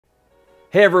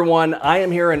Hey everyone, I am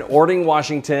here in Orting,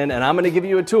 Washington, and I'm going to give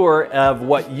you a tour of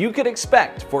what you could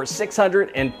expect for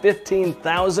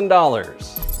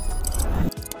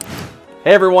 $615,000.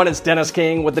 Hey everyone, it's Dennis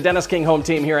King with the Dennis King Home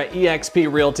Team here at eXp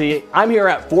Realty. I'm here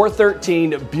at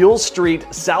 413 Buell Street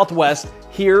Southwest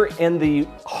here in the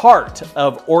heart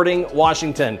of Orting,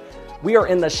 Washington. We are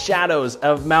in the shadows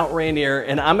of Mount Rainier,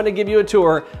 and I'm going to give you a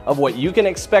tour of what you can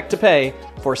expect to pay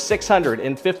for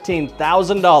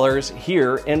 $615,000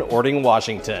 here in Orting,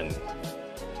 Washington.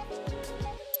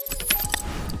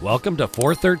 Welcome to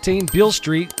 413 Buell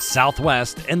Street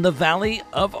Southwest in the Valley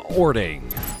of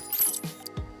Orting.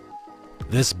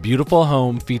 This beautiful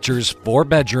home features 4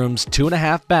 bedrooms,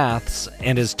 2.5 baths,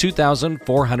 and is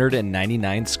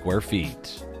 2,499 square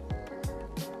feet.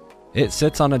 It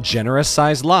sits on a generous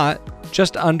sized lot,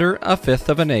 just under 1/5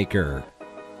 of an acre.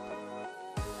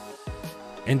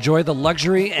 Enjoy the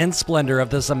luxury and splendor of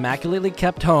this immaculately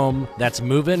kept home that's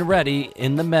move-in ready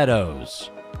in the Meadows.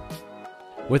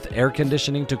 With air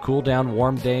conditioning to cool down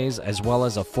warm days as well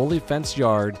as a fully fenced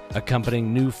yard,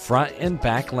 accompanying new front and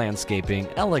back landscaping,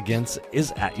 elegance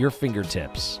is at your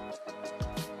fingertips.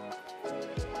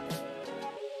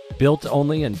 Built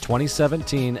only in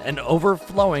 2017 and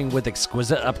overflowing with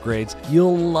exquisite upgrades,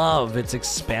 you'll love its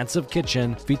expansive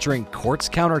kitchen featuring quartz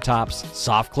countertops,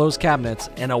 soft close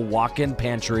cabinets, and a walk-in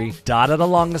pantry dotted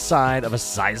along the side of a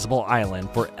sizable island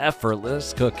for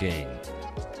effortless cooking.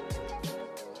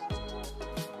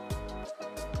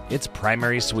 Its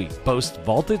primary suite boasts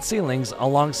vaulted ceilings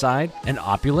alongside an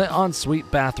opulent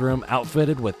ensuite bathroom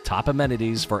outfitted with top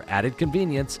amenities for added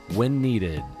convenience when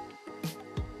needed.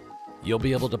 You'll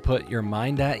be able to put your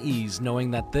mind at ease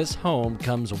knowing that this home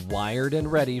comes wired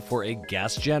and ready for a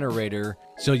gas generator,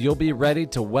 so you'll be ready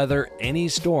to weather any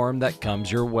storm that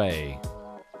comes your way.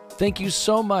 Thank you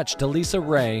so much to Lisa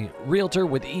Ray, Realtor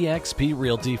with eXp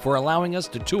Realty, for allowing us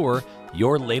to tour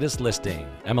your latest listing,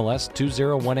 MLS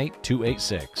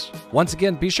 2018286. Once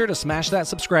again, be sure to smash that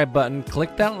subscribe button,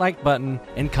 click that like button,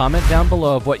 and comment down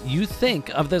below of what you think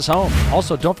of this home.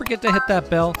 Also, don't forget to hit that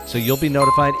bell so you'll be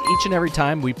notified each and every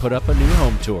time we put up a new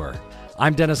home tour.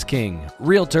 I'm Dennis King,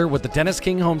 Realtor with the Dennis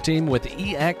King Home Team with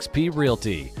eXp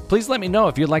Realty. Please let me know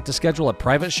if you'd like to schedule a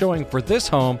private showing for this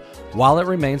home while it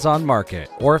remains on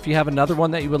market, or if you have another one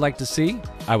that you would like to see,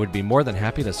 I would be more than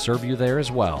happy to serve you there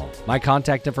as well. My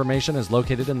contact information is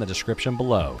located in the description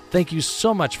below. Thank you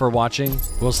so much for watching.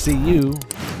 We'll see you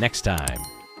next time.